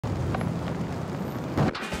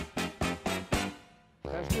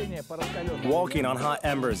Walking on hot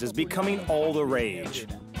embers is becoming all the rage.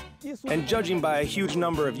 And judging by a huge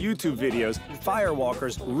number of YouTube videos,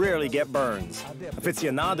 firewalkers rarely get burns.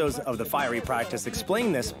 Aficionados of the fiery practice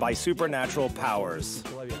explain this by supernatural powers.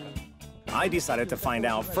 I decided to find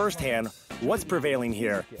out firsthand what's prevailing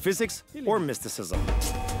here, physics or mysticism.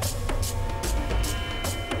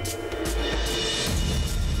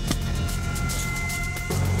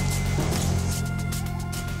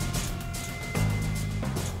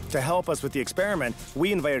 To help us with the experiment,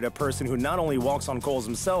 we invited a person who not only walks on coals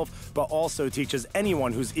himself, but also teaches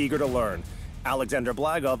anyone who's eager to learn. Alexander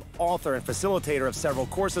Blagov, author and facilitator of several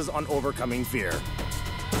courses on overcoming fear.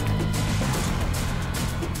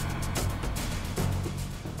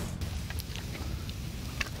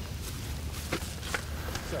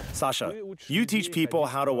 Sasha, you teach people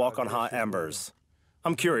how to walk on hot embers.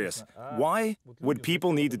 I'm curious, why would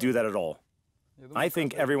people need to do that at all? I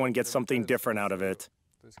think everyone gets something different out of it.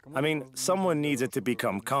 I mean, someone needs it to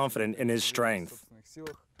become confident in his strength.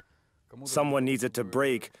 Someone needs it to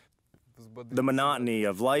break the monotony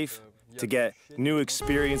of life, to get new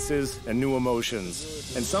experiences and new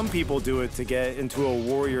emotions. And some people do it to get into a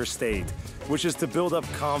warrior state, which is to build up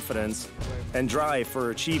confidence and drive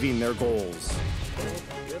for achieving their goals.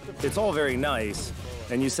 It's all very nice,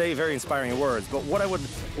 and you say very inspiring words, but what I would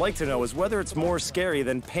like to know is whether it's more scary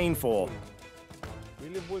than painful.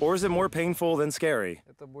 Or is it more painful than scary?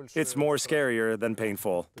 It's more scarier than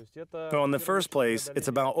painful. So in the first place, it's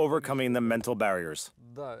about overcoming the mental barriers.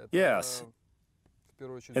 Yes.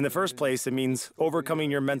 In the first place, it means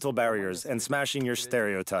overcoming your mental barriers and smashing your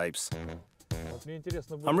stereotypes.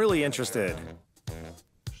 I'm really interested.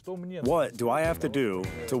 What do I have to do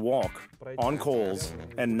to walk on coals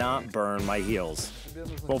and not burn my heels?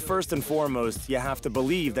 Well, first and foremost, you have to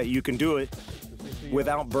believe that you can do it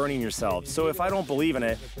without burning yourself. So if I don't believe in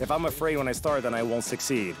it, if I'm afraid when I start, then I won't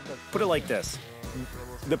succeed. Put it like this.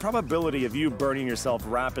 The probability of you burning yourself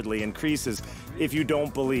rapidly increases if you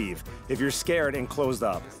don't believe, if you're scared and closed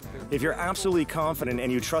up. If you're absolutely confident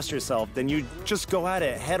and you trust yourself, then you just go at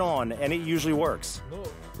it head on and it usually works.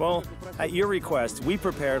 Well, at your request, we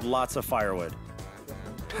prepared lots of firewood.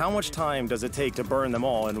 How much time does it take to burn them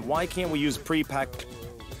all, and why can't we use pre-packed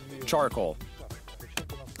charcoal?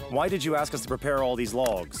 Why did you ask us to prepare all these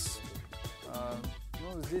logs?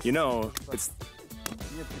 You know, it's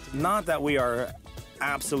not that we are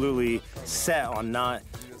absolutely set on not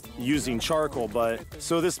using charcoal, but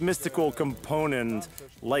so this mystical component,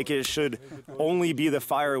 like it should only be the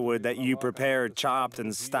firewood that you prepared, chopped,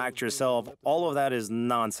 and stacked yourself, all of that is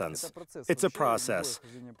nonsense. It's a process.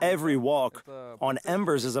 Every walk on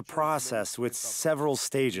embers is a process with several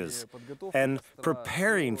stages. And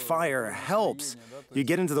preparing fire helps you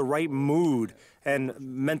get into the right mood and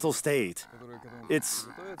mental state. It's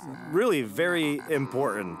really very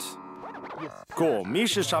important. Cool.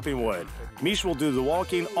 Misha's chopping wood. Misha will do the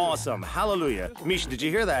walking. Awesome. Hallelujah. Misha, did you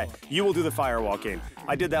hear that? You will do the fire walking.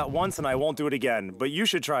 I did that once and I won't do it again, but you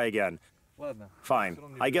should try again. Fine.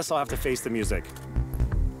 I guess I'll have to face the music.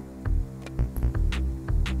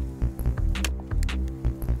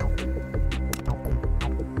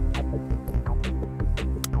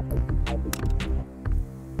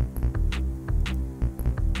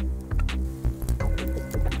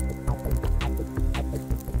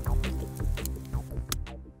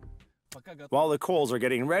 While the coals are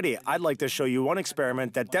getting ready, I'd like to show you one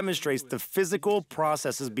experiment that demonstrates the physical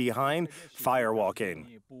processes behind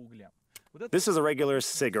firewalking. This is a regular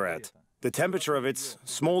cigarette. The temperature of its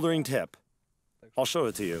smoldering tip. I'll show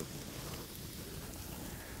it to you.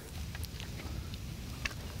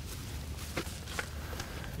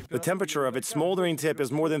 The temperature of its smoldering tip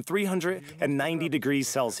is more than 390 degrees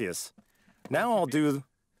Celsius. Now I'll do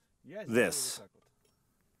this.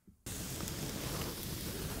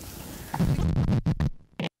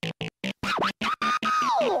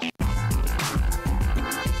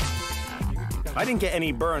 I didn't get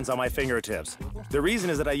any burns on my fingertips. The reason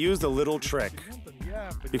is that I used a little trick.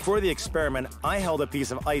 Before the experiment, I held a piece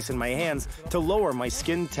of ice in my hands to lower my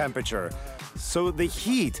skin temperature, so the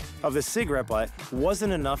heat of the cigarette butt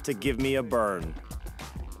wasn't enough to give me a burn.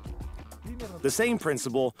 The same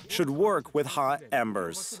principle should work with hot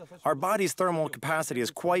embers. Our body's thermal capacity is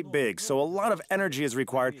quite big, so a lot of energy is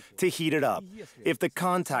required to heat it up. If the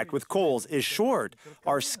contact with coals is short,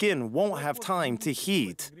 our skin won't have time to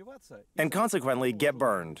heat and consequently get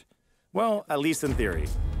burned. Well, at least in theory.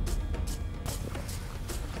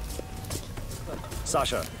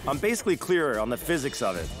 Sasha, I'm basically clear on the physics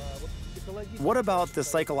of it. What about the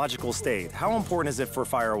psychological state? How important is it for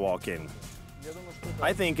firewalking?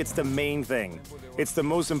 I think it's the main thing. It's the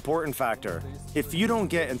most important factor. If you don't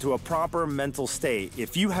get into a proper mental state,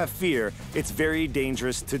 if you have fear, it's very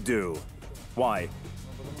dangerous to do. Why?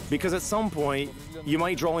 Because at some point, you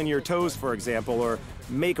might draw in your toes, for example, or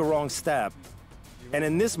make a wrong step. And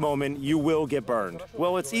in this moment, you will get burned.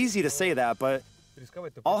 Well, it's easy to say that, but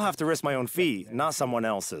I'll have to risk my own feet, not someone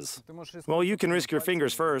else's. Well, you can risk your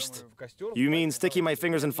fingers first. You mean sticking my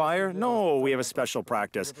fingers in fire? No, we have a special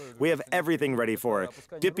practice. We have everything ready for it.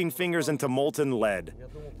 Dipping fingers into molten lead.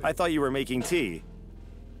 I thought you were making tea.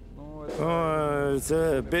 It's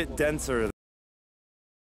a bit denser.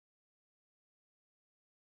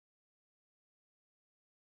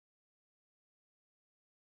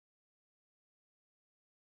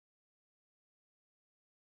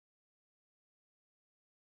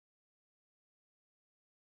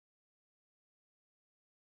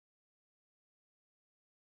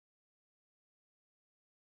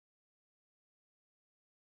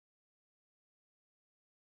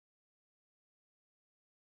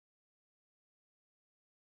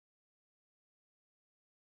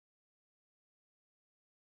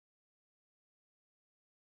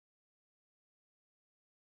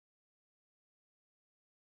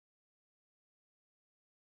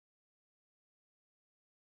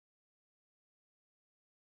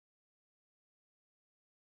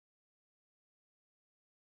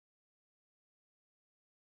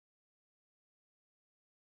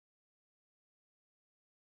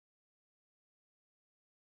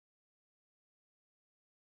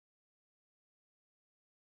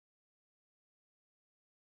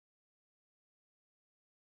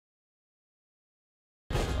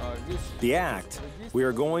 The act we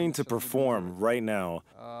are going to perform right now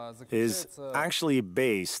is actually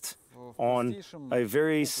based on a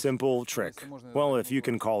very simple trick. Well, if you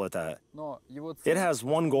can call it that. It has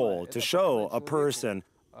one goal: to show a person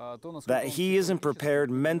that he isn't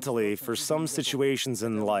prepared mentally for some situations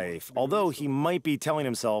in life, although he might be telling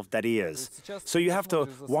himself that he is. So you have to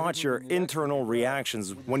watch your internal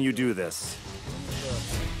reactions when you do this.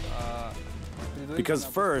 Because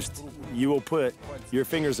first, you will put your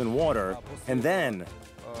fingers in water, and then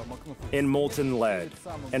in molten lead.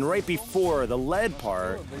 And right before the lead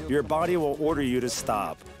part, your body will order you to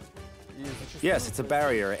stop. Yes, it's a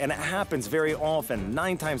barrier, and it happens very often.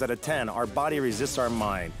 9 times out of 10, our body resists our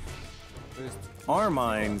mind. Our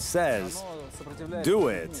mind says, do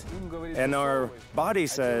it. And our body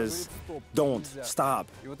says, don't, stop.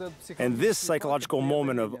 And this psychological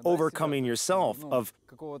moment of overcoming yourself, of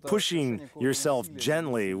pushing yourself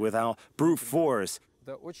gently without brute force,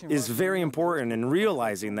 is very important in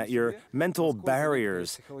realizing that your mental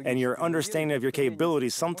barriers and your understanding of your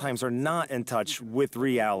capabilities sometimes are not in touch with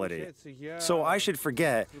reality. So I should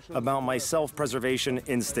forget about my self-preservation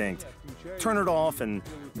instinct, turn it off and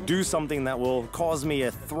do something that will cause me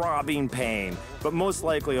a throbbing pain, but most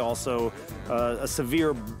likely also a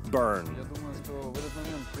severe burn.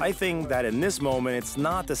 I think that in this moment, it's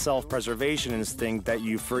not the self-preservation instinct that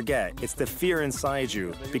you forget. It's the fear inside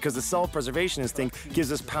you, because the self-preservation instinct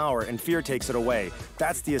gives us power and fear takes it away.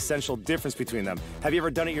 That's the essential difference between them. Have you ever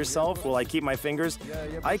done it yourself? Will I keep my fingers?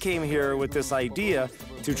 I came here with this idea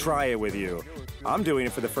to try it with you. I'm doing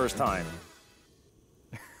it for the first time.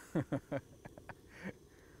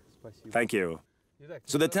 Thank you.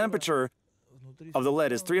 So the temperature of the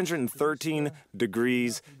lead is 313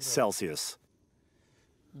 degrees Celsius.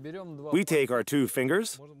 We take our 2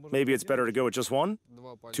 fingers, maybe it's better to go with just 1,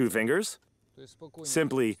 2 fingers,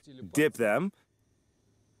 simply dip them,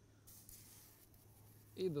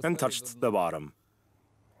 and touch the bottom.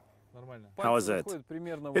 How is it?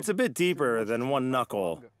 It's a bit deeper than 1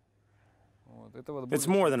 knuckle. It's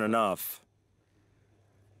more than enough.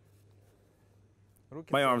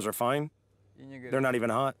 My arms are fine. They're not even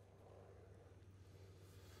hot.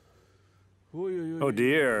 Oh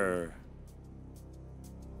dear.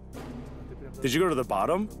 Did you go to the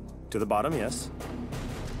bottom? To the bottom, yes.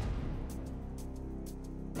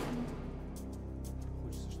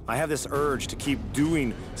 I have this urge to keep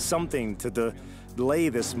doing something to delay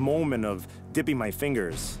this moment of dipping my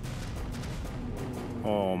fingers.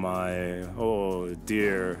 Oh my, oh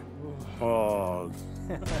dear, oh.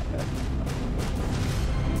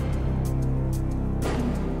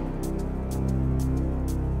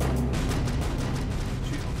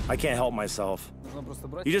 I can't help myself.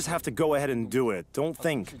 You just have to go ahead and do it. Don't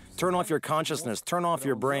think. Turn off your consciousness. Turn off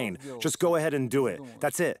your brain. Just go ahead and do it.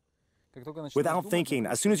 That's it. Without thinking.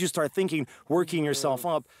 As soon as you start thinking, working yourself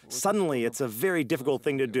up, suddenly it's a very difficult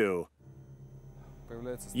thing to do.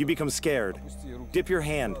 You become scared. Dip your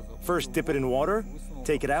hand. First, dip it in water,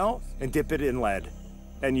 take it out, and dip it in lead.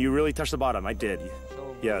 And you really touch the bottom. I did.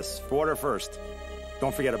 Yes, water first.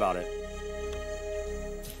 Don't forget about it.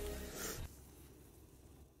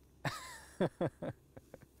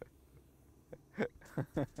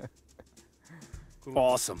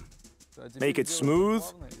 Awesome. Make it smooth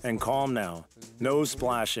and calm now. No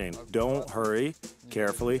splashing. Don't hurry.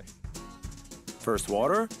 Carefully. First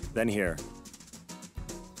water, then here.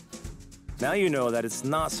 Now you know that it's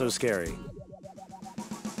not so scary.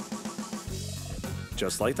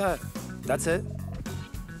 Just like that. That's it.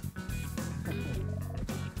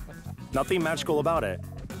 Nothing magical about it.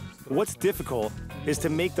 What's difficult is to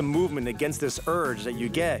make the movement against this urge that you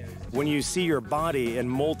get when you see your body in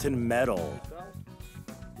molten metal.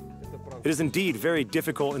 It is indeed very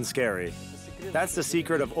difficult and scary. That's the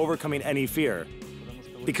secret of overcoming any fear.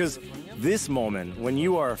 Because this moment, when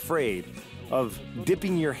you are afraid of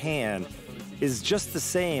dipping your hand, is just the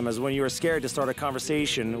same as when you are scared to start a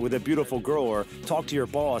conversation with a beautiful girl or talk to your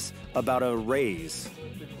boss about a raise.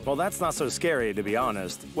 Well, that's not so scary, to be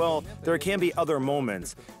honest. Well, there can be other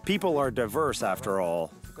moments. People are diverse, after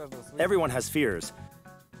all. Everyone has fears.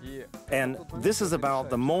 And this is about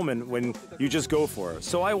the moment when you just go for it.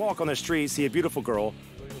 So I walk on the street, see a beautiful girl,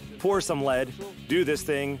 pour some lead, do this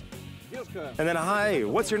thing, and then, hi,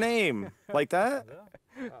 what's your name? Like that?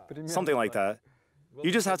 Something like that. You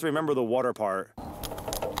just have to remember the water part.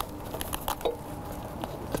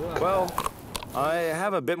 Well, I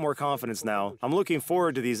have a bit more confidence now. I'm looking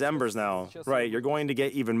forward to these embers now. Right, you're going to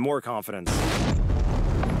get even more confidence.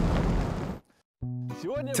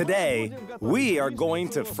 Today, we are going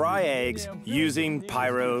to fry eggs using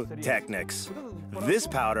pyrotechnics. This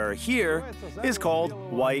powder here is called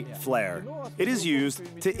white flare. It is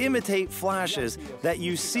used to imitate flashes that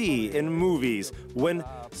you see in movies when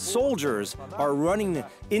soldiers are running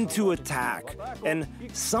into attack and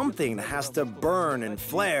something has to burn and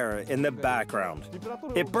flare in the background.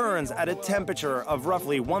 It burns at a temperature of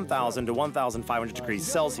roughly 1,000 to 1,500 degrees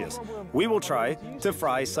Celsius. We will try to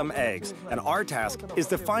fry some eggs, and our task is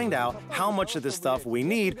to find out how much of this stuff we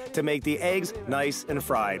need to make the eggs nice and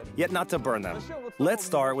fried, yet not to burn them. Let's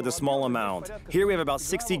start with a small amount. Here we have about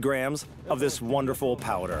 60 grams of this wonderful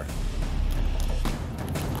powder.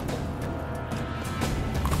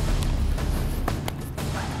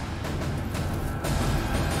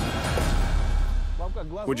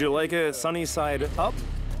 Would you like it sunny side up?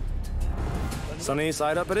 Sunny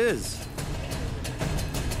side up it is.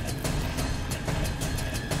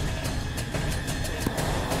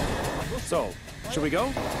 So, should we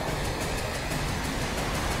go?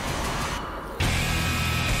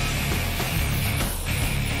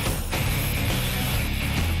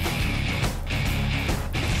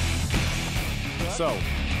 So,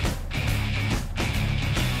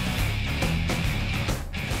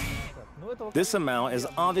 this amount is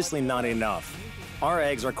obviously not enough. Our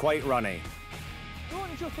eggs are quite runny.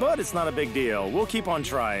 But it's not a big deal. We'll keep on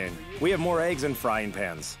trying. We have more eggs in frying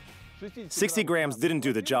pans. 60 grams didn't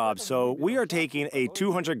do the job, so we are taking a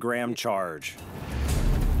 200-gram charge.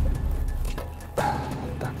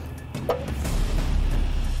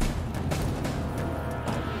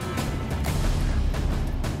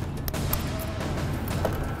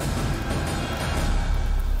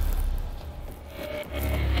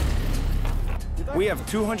 We have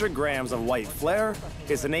 200 grams of white flare,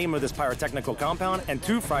 is the name of this pyrotechnical compound, and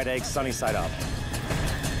 2 fried eggs sunny side up.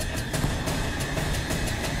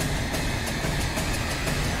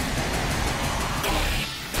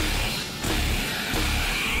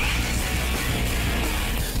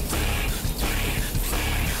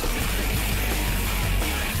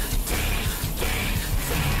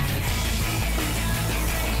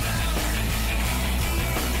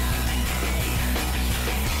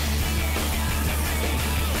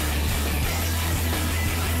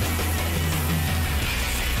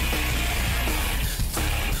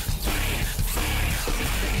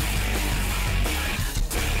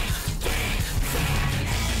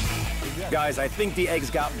 Guys, I think the eggs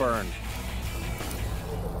got burned.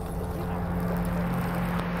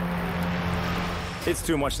 It's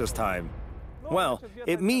too much this time. Well,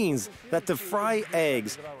 it means that to fry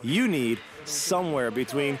eggs, you need somewhere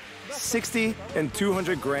between 60 and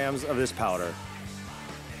 200 grams of this powder.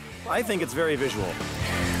 I think it's very visual.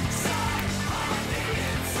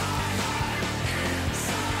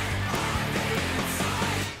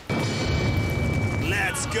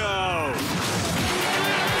 Let's go!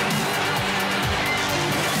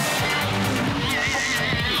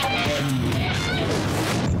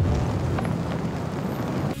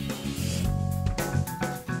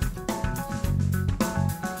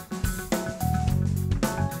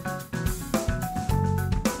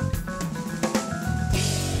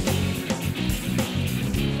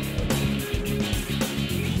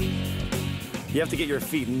 You have to get your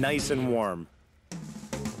feet nice and warm.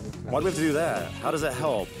 Why do we have to do that? How does that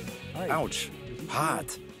help? Ouch.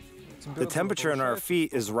 Hot. The temperature in our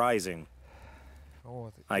feet is rising.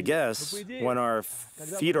 I guess when our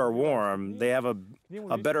feet are warm, they have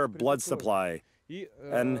a better blood supply.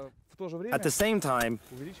 And at the same time,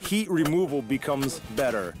 heat removal becomes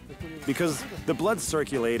better because the blood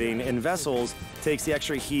circulating in vessels takes the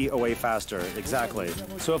extra heat away faster. Exactly.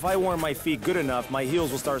 So if I warm my feet good enough, my heels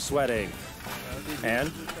will start sweating.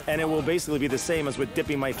 And it will basically be the same as with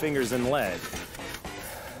dipping my fingers in lead.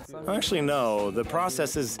 Actually, no, the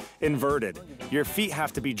process is inverted. Your feet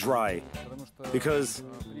have to be dry because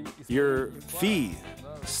your feet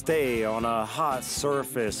stay on a hot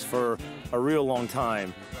surface for a real long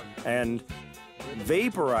time. And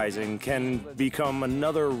vaporizing can become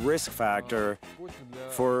another risk factor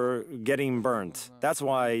for getting burnt. That's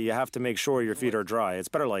why you have to make sure your feet are dry. It's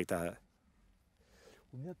better like that.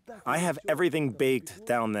 I have everything baked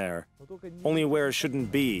down there, only where it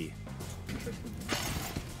shouldn't be.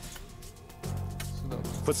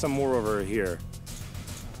 Put some more over here.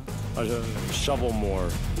 Shovel more.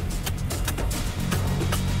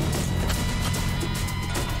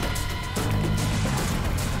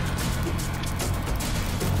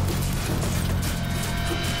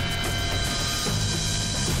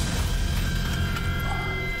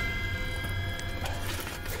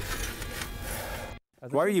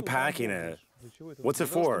 Why are you packing it? What's it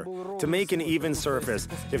for? To make an even surface.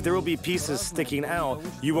 If there will be pieces sticking out,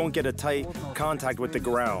 you won't get a tight contact with the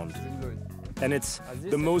ground. And it's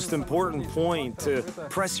the most important point to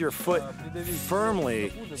press your foot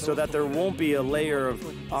firmly so that there won't be a layer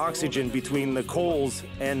of oxygen between the coals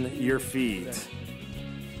and your feet.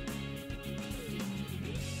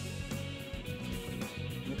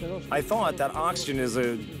 I thought that oxygen is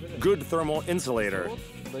a good thermal insulator.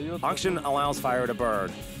 Oxygen allows fire to burn.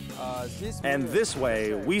 And this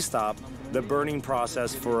way, we stop the burning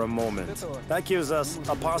process for a moment. That gives us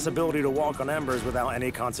a possibility to walk on embers without any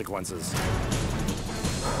consequences.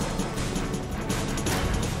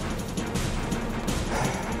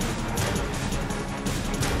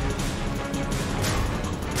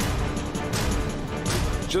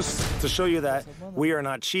 Just to show you that we are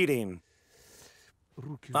not cheating.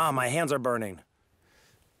 Ah, my hands are burning.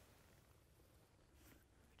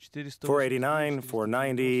 489,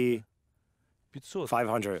 490,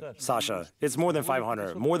 500. Sasha, it's more than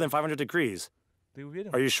 500. More than 500 degrees.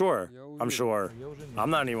 Are you sure? I'm sure. I'm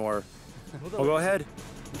not anymore. Well, go ahead.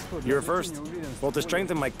 You're first. Well, to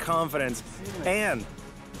strengthen my confidence and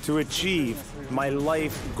to achieve my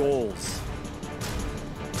life goals.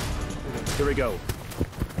 Here we go.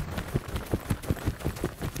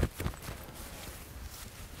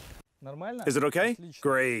 Is it okay?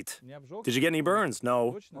 Great. Did you get any burns?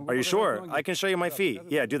 No. Are you sure? I can show you my feet.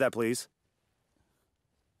 Yeah, do that, please.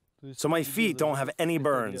 So my feet don't have any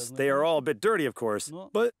burns. They are all a bit dirty, of course,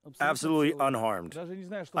 but absolutely unharmed.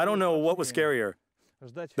 I don't know what was scarier.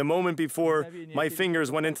 The moment before my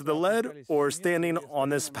fingers went into the lead or standing on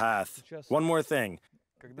this path. One more thing.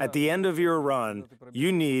 At the end of your run,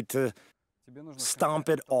 you need to stomp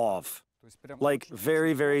it off. Like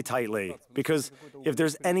very, very tightly. Because if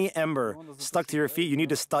there's any ember stuck to your feet, you need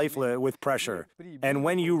to stifle it with pressure. And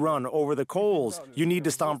when you run over the coals, you need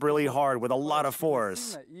to stomp really hard with a lot of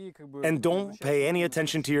force. And don't pay any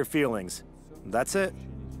attention to your feelings. That's it.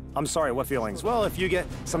 I'm sorry, what feelings? Well, if you get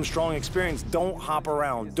some strong experience, don't hop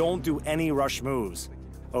around. Don't do any rush moves.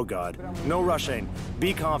 Oh God, no rushing.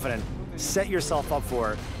 Be confident. Set yourself up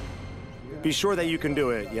for it. Be sure that you can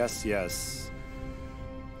do it. Yes, yes.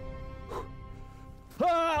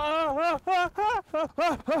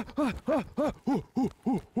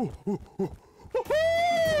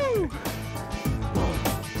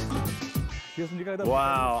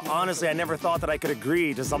 Wow, honestly, I never thought that I could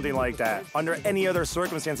agree to something like that. Under any other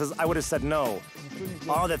circumstances, I would have said no.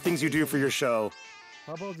 All the things you do for your show,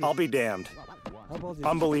 I'll be damned.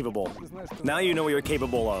 Unbelievable. Now you know what you're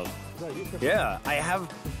capable of. Yeah, I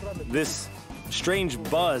have this strange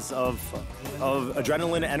buzz of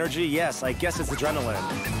adrenaline energy. Yes, I guess it's adrenaline.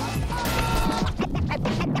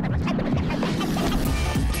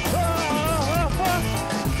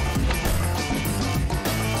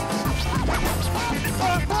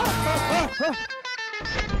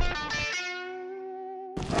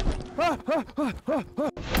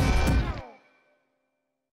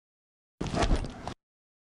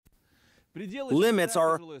 Limits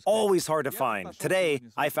are always hard to find. Today,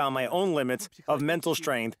 I found my own limits of mental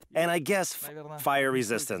strength and I guess fire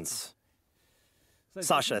resistance.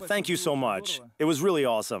 Sasha, thank you so much. It was really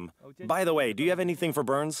awesome. By the way, do you have anything for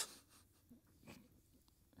burns?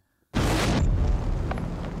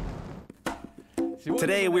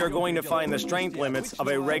 Today we are going to find the strength limits of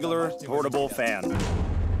a regular portable fan.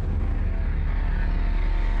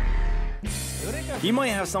 You might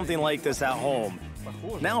have something like this at home.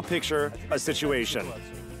 Now picture a situation.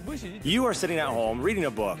 You are sitting at home reading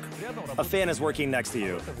a book. A fan is working next to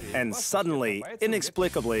you. And suddenly,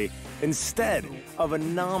 inexplicably, instead of a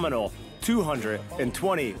nominal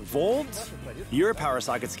 220 volts, your power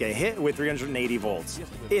sockets get hit with 380 volts.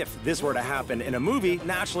 If this were to happen in a movie,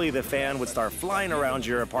 naturally the fan would start flying around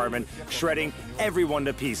your apartment, shredding everyone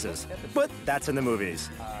to pieces. But that's in the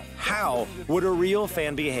movies. How would a real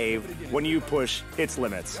fan behave when you push its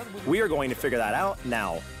limits? We are going to figure that out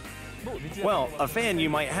now. Well, a fan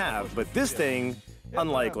you might have, but this thing,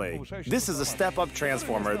 unlikely. This is a step-up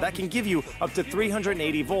transformer that can give you up to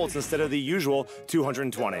 380 volts instead of the usual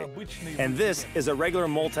 220. And this is a regular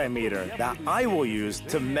multimeter that I will use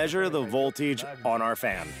to measure the voltage on our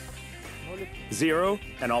fan. 0,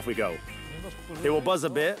 and off we go. It will buzz a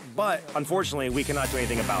bit, but unfortunately, we cannot do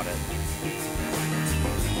anything about it.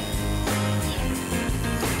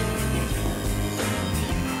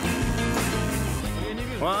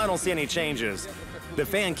 Well, I don't see any changes. The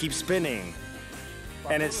fan keeps spinning.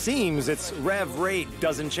 And it seems its rev rate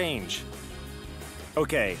doesn't change.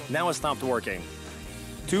 Okay, now it stopped working.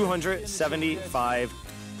 275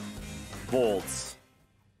 volts.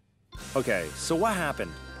 Okay, so what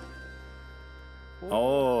happened?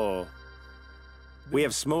 Oh, we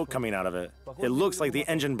have smoke coming out of it. It looks like the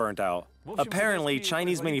engine burnt out. Apparently,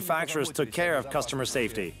 Chinese manufacturers took care of customer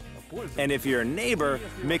safety. And if your neighbor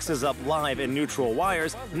mixes up live and neutral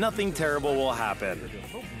wires, nothing terrible will happen.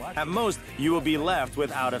 At most, you will be left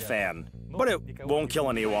without a fan. But it won't kill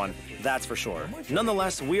anyone, that's for sure.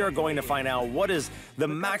 Nonetheless, we are going to find out what is the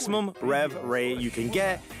maximum rev rate you can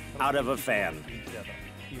get out of a fan.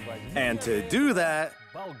 And to do that,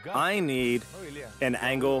 I need an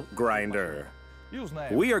angle grinder.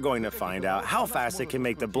 We are going to find out how fast it can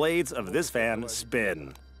make the blades of this fan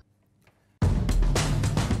spin.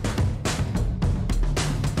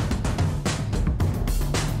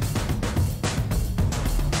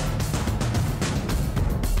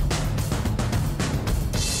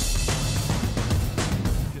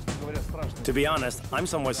 To be honest, I'm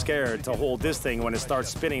somewhat scared to hold this thing when it starts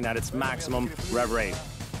spinning at its maximum rev rate.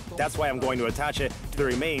 That's why I'm going to attach it to the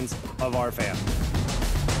remains of our fan.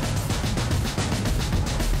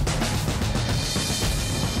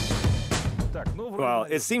 Well,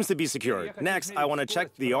 it seems to be secured. Next, I want to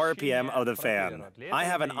check the RPM of the fan. I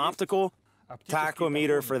have an optical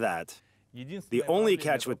tachometer for that. The only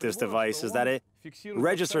catch with this device is that it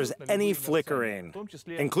registers any flickering,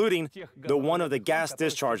 including the one of the gas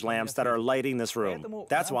discharge lamps that are lighting this room.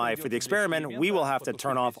 That's why, for the experiment, we will have to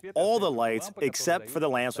turn off all the lights except for the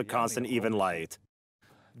lamps with constant even light.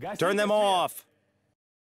 Turn them off!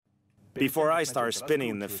 Before I start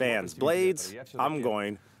spinning the fan's blades, I'm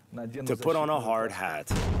going to put on a hard hat,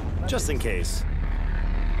 just in case.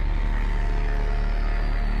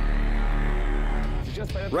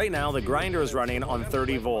 Right now, the grinder is running on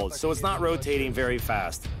 30 volts, so it's not rotating very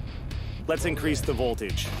fast. Let's increase the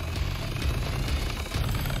voltage.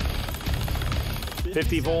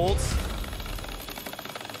 50 volts.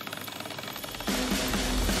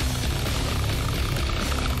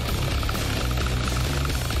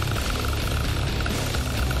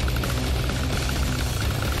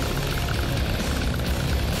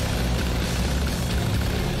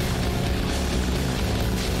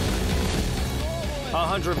 A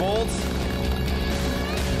 100 volts.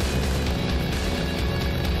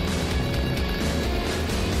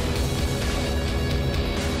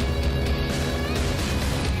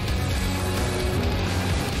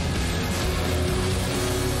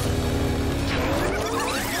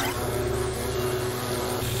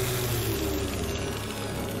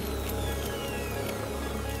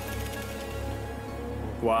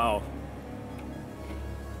 Wow.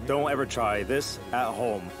 Don't ever try this at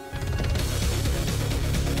home.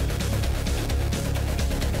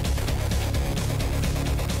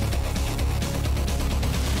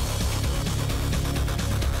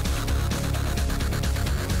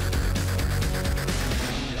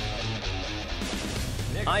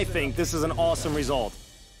 I think this is an awesome result.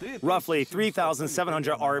 Roughly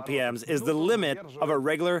 3,700 RPMs is the limit of a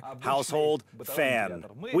regular household fan.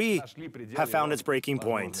 We have found its breaking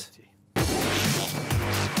point.